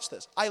this, watch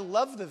this. I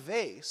love the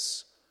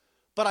vase,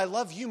 but I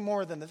love you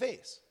more than the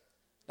vase.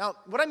 Now,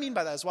 what I mean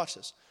by that is, watch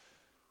this.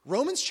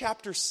 Romans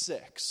chapter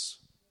 6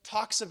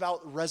 talks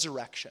about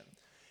resurrection.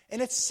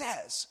 And it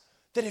says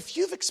that if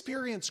you've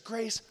experienced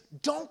grace,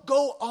 don't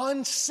go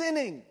on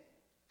sinning.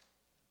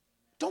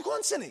 Don't go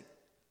on sinning.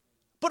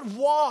 But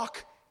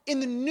walk in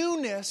the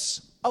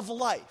newness of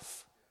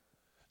life.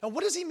 Now,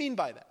 what does he mean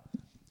by that?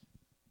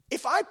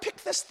 If I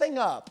pick this thing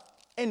up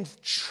and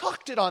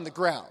chucked it on the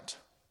ground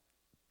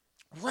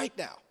right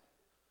now,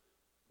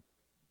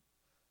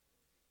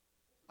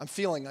 I'm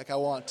feeling like I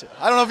want to.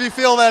 I don't know if you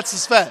feel that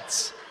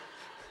suspense.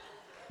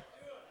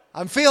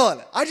 I'm feeling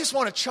it. I just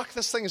want to chuck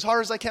this thing as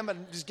hard as I can,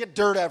 but just get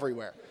dirt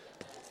everywhere.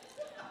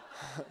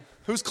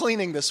 Who's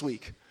cleaning this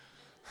week?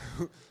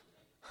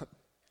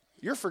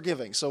 You're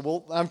forgiving,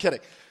 so I'm kidding.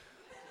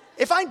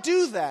 If I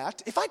do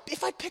that, if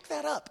I pick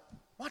that up,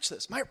 watch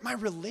this. My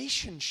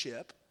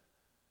relationship,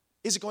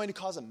 is it going to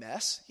cause a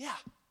mess? Yeah.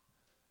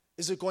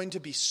 Is it going to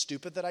be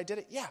stupid that I did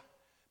it? Yeah.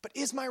 But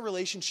is my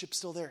relationship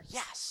still there?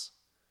 Yes.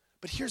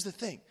 But here's the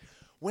thing.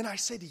 When I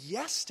said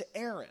yes to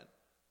Aaron,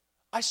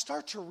 I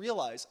start to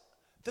realize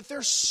that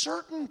there's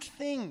certain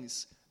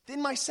things,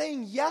 in my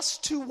saying yes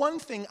to one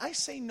thing, I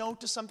say no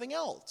to something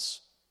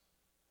else.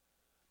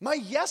 My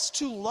yes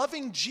to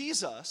loving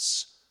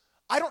Jesus,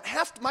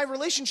 my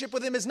relationship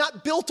with him is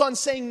not built on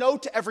saying no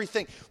to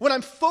everything. When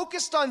I'm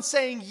focused on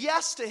saying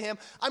yes to him,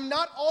 I'm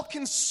not all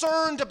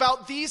concerned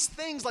about these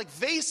things like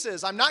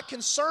vases. I'm not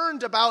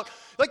concerned about,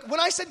 like when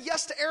I said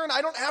yes to Aaron,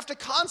 I don't have to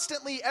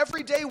constantly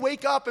every day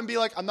wake up and be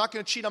like, I'm not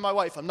going to cheat on my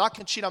wife. I'm not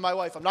going to cheat on my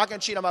wife. I'm not going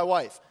to cheat on my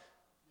wife.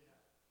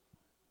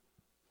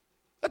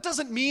 That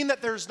doesn't mean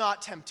that there's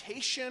not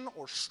temptation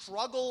or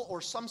struggle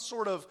or some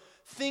sort of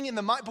thing in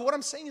the mind. But what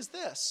I'm saying is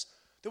this.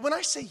 That when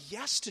I say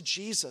yes to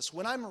Jesus,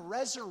 when I'm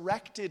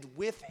resurrected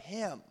with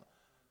him,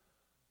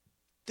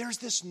 there's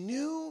this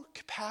new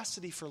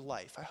capacity for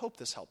life. I hope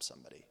this helps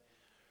somebody.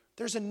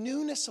 There's a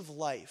newness of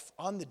life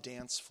on the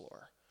dance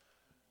floor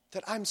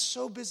that I'm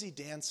so busy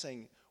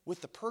dancing with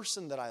the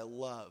person that I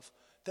love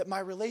that my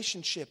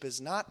relationship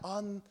is not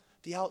on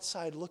the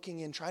outside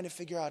looking in, trying to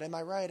figure out, am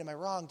I right, am I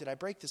wrong, did I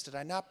break this, did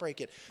I not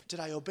break it, did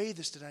I obey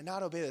this, did I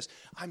not obey this?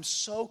 I'm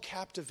so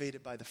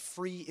captivated by the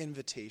free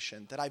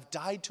invitation that I've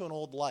died to an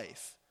old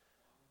life.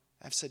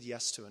 I've said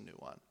yes to a new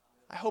one.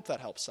 I hope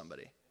that helps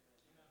somebody.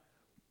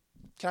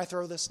 Can I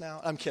throw this now?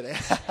 I'm kidding.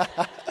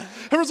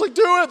 Everyone's like,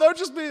 do it, that would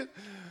just be...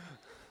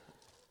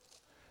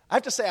 I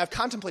have to say, I've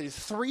contemplated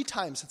 3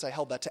 times since I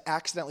held that to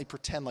accidentally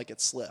pretend like it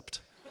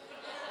slipped.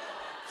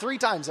 3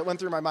 times that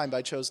went through my mind, but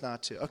I chose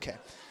not to. Okay.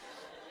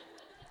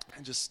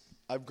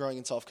 I'm growing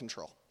in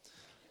self-control.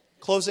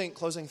 Closing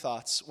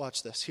thoughts.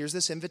 Watch this. Here's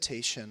this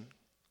invitation,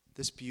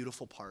 this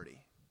beautiful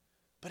party,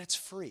 but it's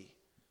free.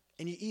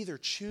 And you either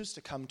choose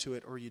to come to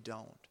it or you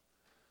don't.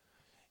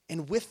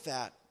 And with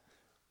that,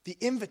 the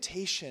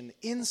invitation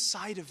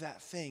inside of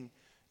that thing,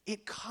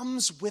 it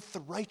comes with the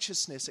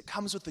righteousness. It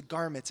comes with the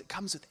garments. It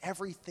comes with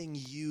everything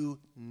you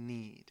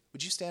need.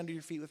 Would you stand to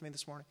your feet with me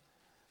this morning?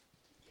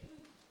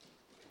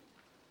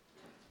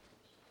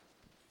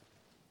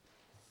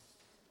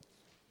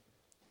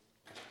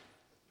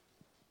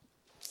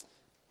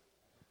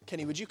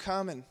 Kenny, would you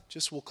come and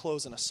we'll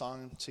close in a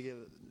song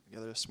together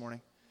this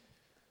morning?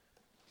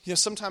 You know,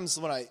 sometimes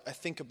when I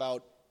think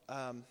about,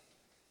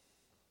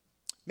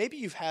 maybe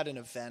you've had an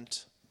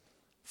event.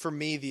 For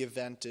me, the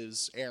event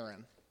is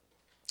Aaron,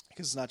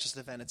 because it's not just an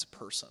event, it's a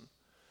person.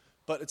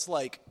 But it's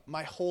like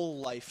my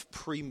whole life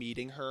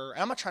pre-meeting her,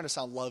 and I'm not trying to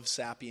sound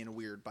love-sappy and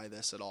weird by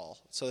this at all.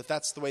 So if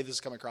that's the way this is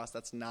coming across,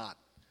 that's not.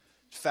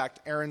 In fact,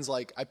 Aaron's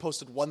like, I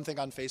posted one thing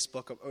on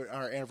Facebook on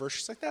our anniversary.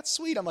 She's like, that's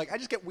sweet. I'm like, I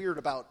just get weird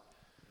about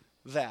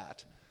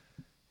that.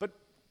 But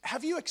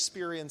have you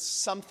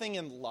experienced something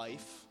in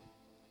life,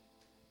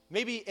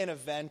 maybe an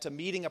event, a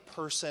meeting, a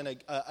person,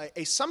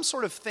 some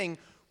sort of thing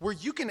where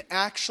you can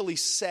actually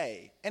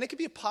say, and it could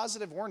be a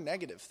positive or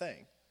negative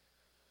thing,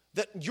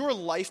 that your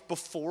life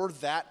before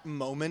that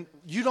moment,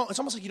 it's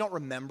almost like you don't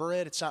remember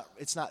it. It's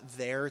not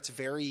there. It's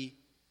very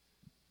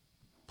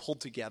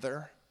pulled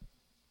together.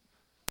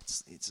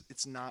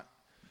 It's not.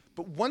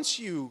 But once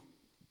you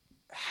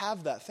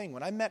have that thing,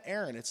 when I met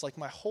Aaron, it's like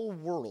my whole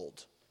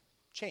world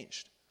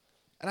changed.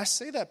 And I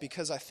say that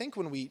because I think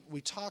when we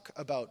talk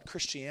about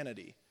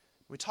Christianity,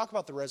 we talk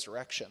about the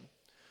resurrection,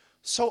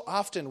 so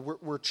often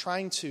we're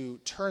trying to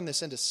turn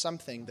this into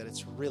something that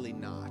it's really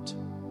not.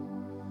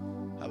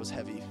 That was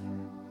heavy.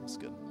 That was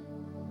good.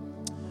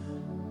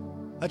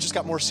 That just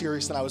got more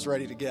serious than I was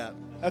ready to get.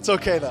 That's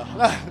okay, though.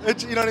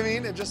 You know what I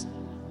mean? It just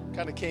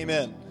kind of came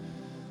in.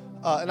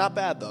 Not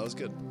bad, though. It was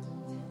good.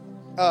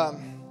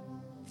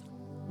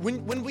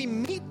 When we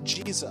meet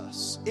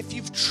Jesus, if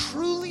you've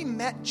truly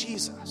met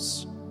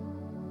Jesus,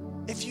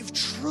 and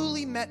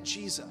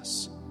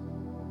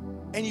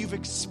you've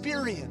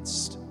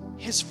experienced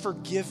his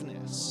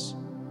forgiveness,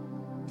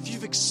 if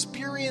you've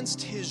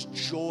experienced his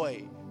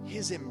joy,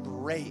 his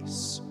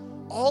embrace,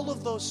 all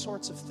of those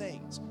sorts of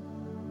things,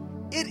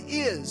 it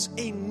is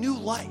a new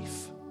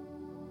life.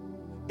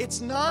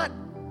 It's not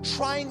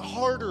trying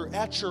harder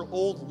at your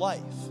old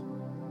life.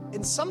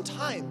 And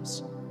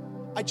sometimes,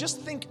 I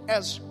just think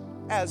as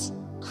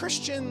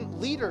Christian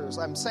leaders,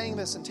 I'm saying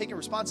this and taking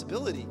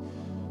responsibility,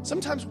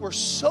 sometimes we're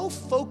so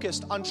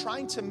focused on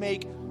trying to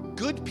make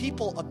good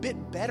people a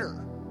bit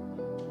better,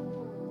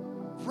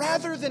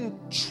 rather than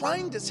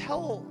trying to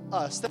tell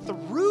us that the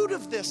root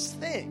of this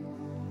thing,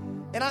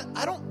 and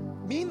I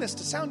don't mean this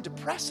to sound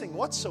depressing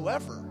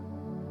whatsoever,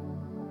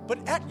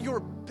 but at your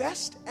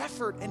best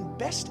effort and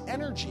best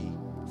energy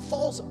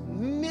falls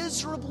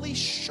miserably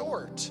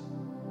short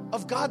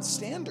of God's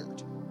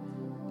standard.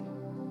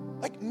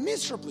 Like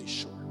miserably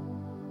short.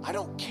 I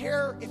don't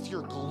care if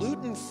you're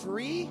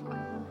gluten-free.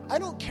 I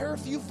don't care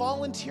if you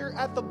volunteer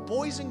at the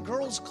Boys and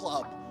Girls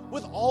Club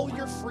with all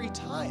your free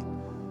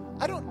time.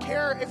 I don't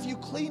care if you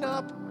clean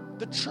up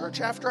the church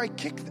after I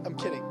kick. I'm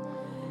kidding.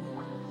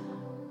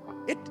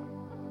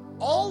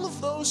 All of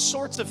those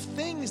sorts of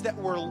things that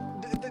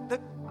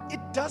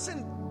it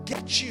doesn't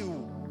get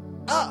you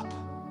up.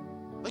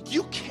 Like,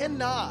 you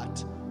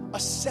cannot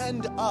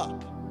ascend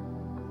up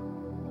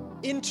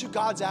into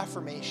God's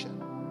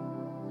affirmation.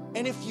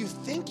 And if you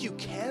think you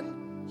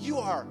can, you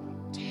are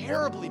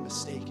terribly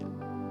mistaken.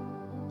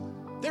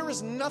 There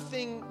is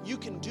nothing you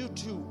can do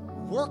to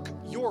work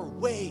your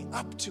way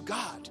up to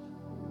God,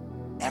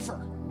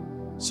 ever.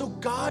 So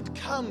God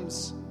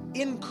comes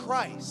in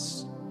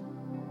Christ.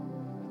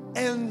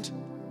 And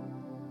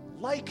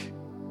like,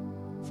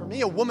 for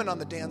me, a woman on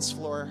the dance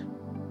floor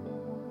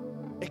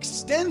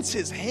extends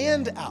his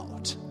hand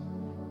out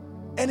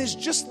and is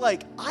just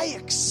like, I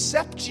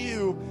accept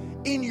you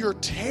in your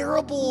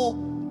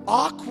terrible,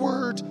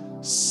 awkward,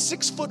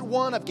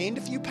 6'1", I've gained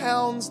a few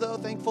pounds though,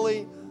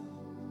 thankfully,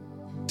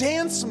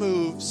 dance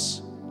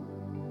moves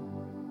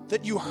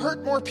that you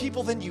hurt more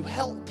people than you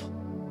help.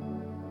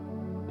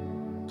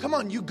 Come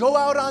on, you go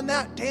out on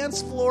that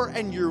dance floor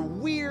and you're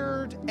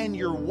weird and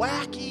you're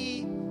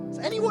wacky. Is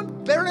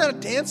anyone better than a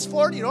dance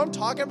floor? Do you know what I'm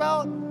talking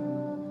about?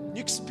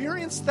 You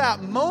experience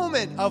that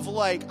moment of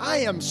like, I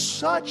am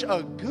such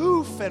a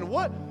goof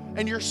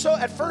and you're so,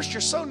 at first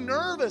you're so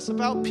nervous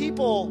about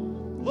people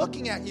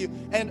looking at you.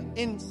 And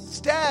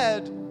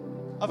instead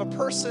of a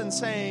person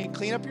saying,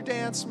 clean up your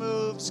dance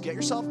moves, get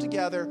yourself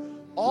together,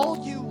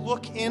 all you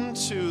look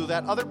into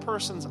that other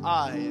person's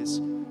eyes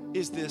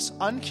is this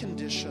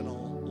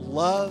unconditional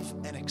love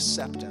and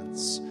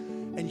acceptance.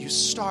 And you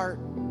start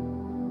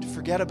to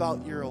forget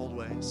about your old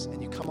ways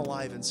and you come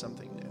alive in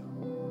something new.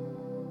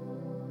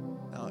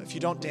 Now, if you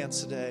don't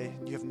dance today,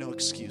 you have no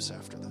excuse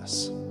after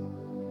this.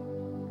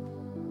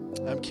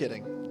 I'm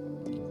kidding.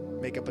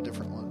 Make up a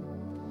different one.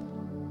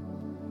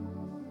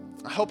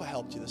 I hope I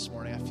helped you this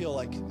morning. I feel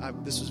like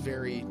this was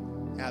very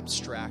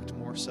abstract,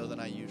 more so than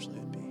I usually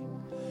would be.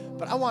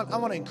 But I want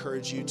to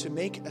encourage you to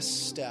make a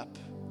step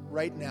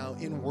right now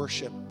in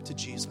worship to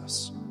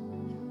Jesus.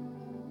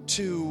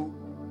 To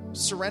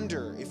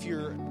surrender. If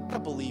you're not a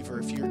believer,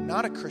 if you're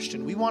not a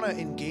Christian, we want to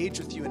engage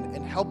with you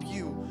and help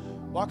you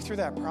walk through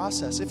that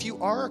process. If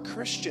you are a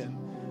Christian,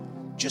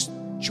 just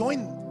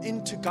join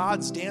into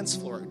God's dance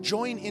floor.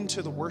 Join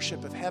into the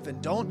worship of heaven.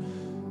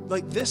 Don't,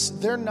 like this,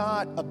 they're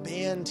not a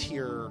band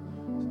here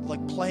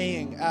like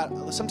playing at,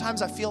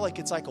 sometimes I feel like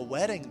it's like a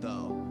wedding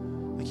though.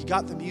 Like you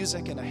got the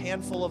music and a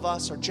handful of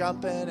us are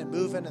jumping and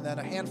moving and then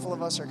a handful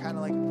of us are kind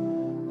of like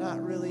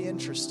not really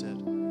interested.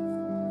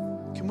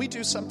 Can we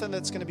do something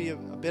that's going to be a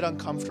bit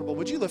uncomfortable?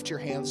 Would you lift your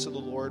hands to the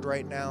Lord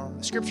right now?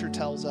 The scripture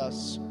tells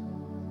us.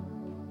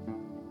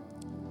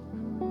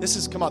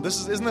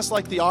 Isn't this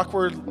like the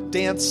awkward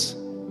dance?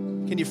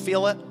 Can you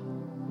feel it?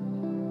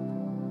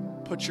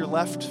 Put your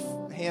left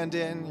hand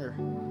in, your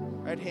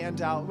right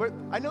hand out.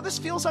 I know this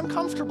feels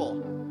uncomfortable.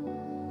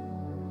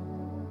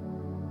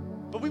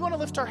 But we want to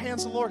lift our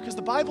hands to the Lord because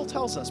the Bible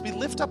tells us we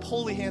lift up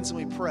holy hands and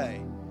we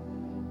pray.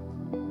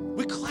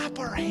 We clap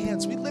our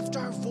hands. We lift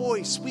our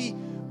voice. We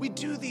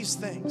do these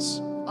things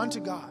unto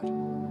God.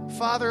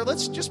 Father,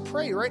 let's just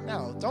pray right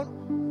now.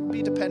 Don't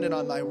be dependent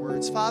on my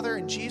words. Father,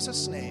 in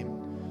Jesus'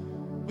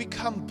 name, we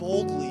come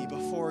boldly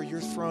before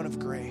your throne of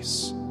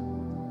grace.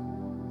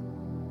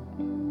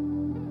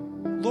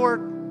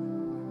 Lord,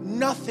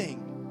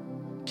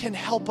 nothing can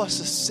help us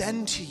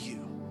ascend to you.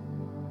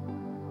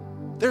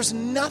 There's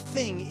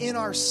nothing in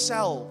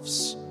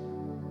ourselves,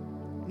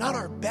 not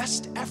our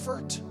best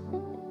effort,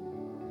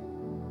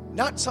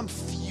 not some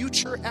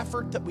future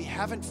effort that we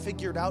haven't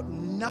figured out.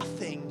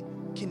 Nothing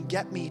can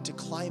get me to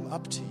climb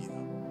up to you.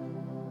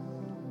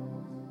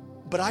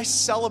 But I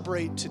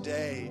celebrate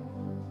today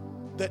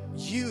that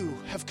you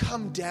have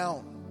come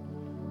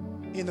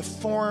down in the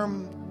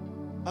form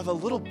of a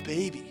little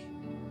baby.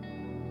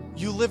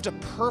 You lived a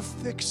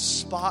perfect,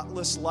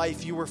 spotless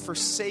life. You were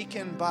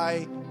forsaken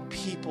by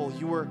people.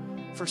 You were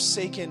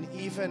forsaken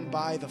even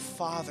by the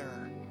Father.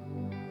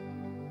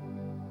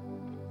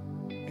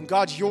 And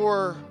God,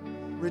 your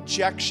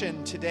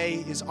rejection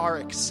today is our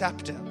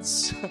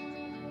acceptance,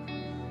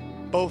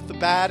 both the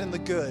bad and the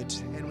good.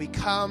 And we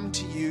come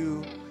to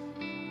you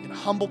in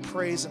humble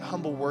praise and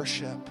humble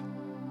worship.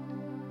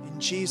 In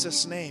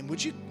Jesus' name,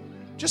 would you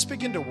just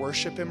begin to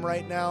worship him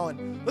right now?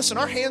 And listen,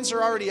 our hands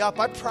are already up.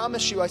 I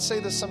promise you, I say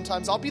this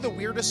sometimes, I'll be the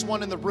weirdest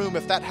one in the room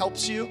if that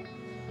helps you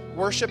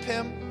worship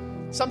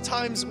him.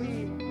 Sometimes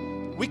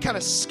we kind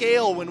of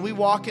scale when we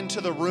walk into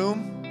the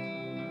room.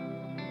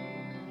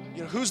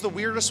 You know, who's the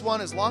weirdest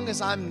one? As long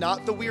as I'm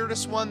not the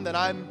weirdest one, then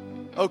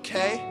I'm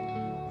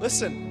okay.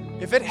 Listen,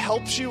 if it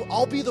helps you,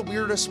 I'll be the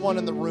weirdest one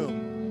in the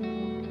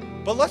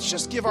room. But let's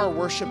just give our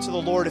worship to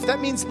the Lord. If that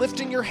means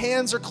lifting your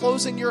hands or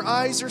closing your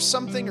eyes or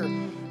something or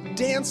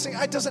dancing,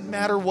 it doesn't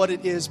matter what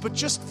it is, but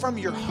just from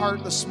your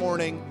heart this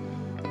morning,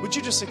 would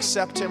you just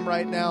accept him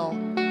right now?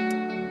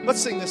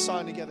 Let's sing this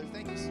song together.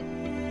 Thank you so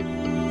much.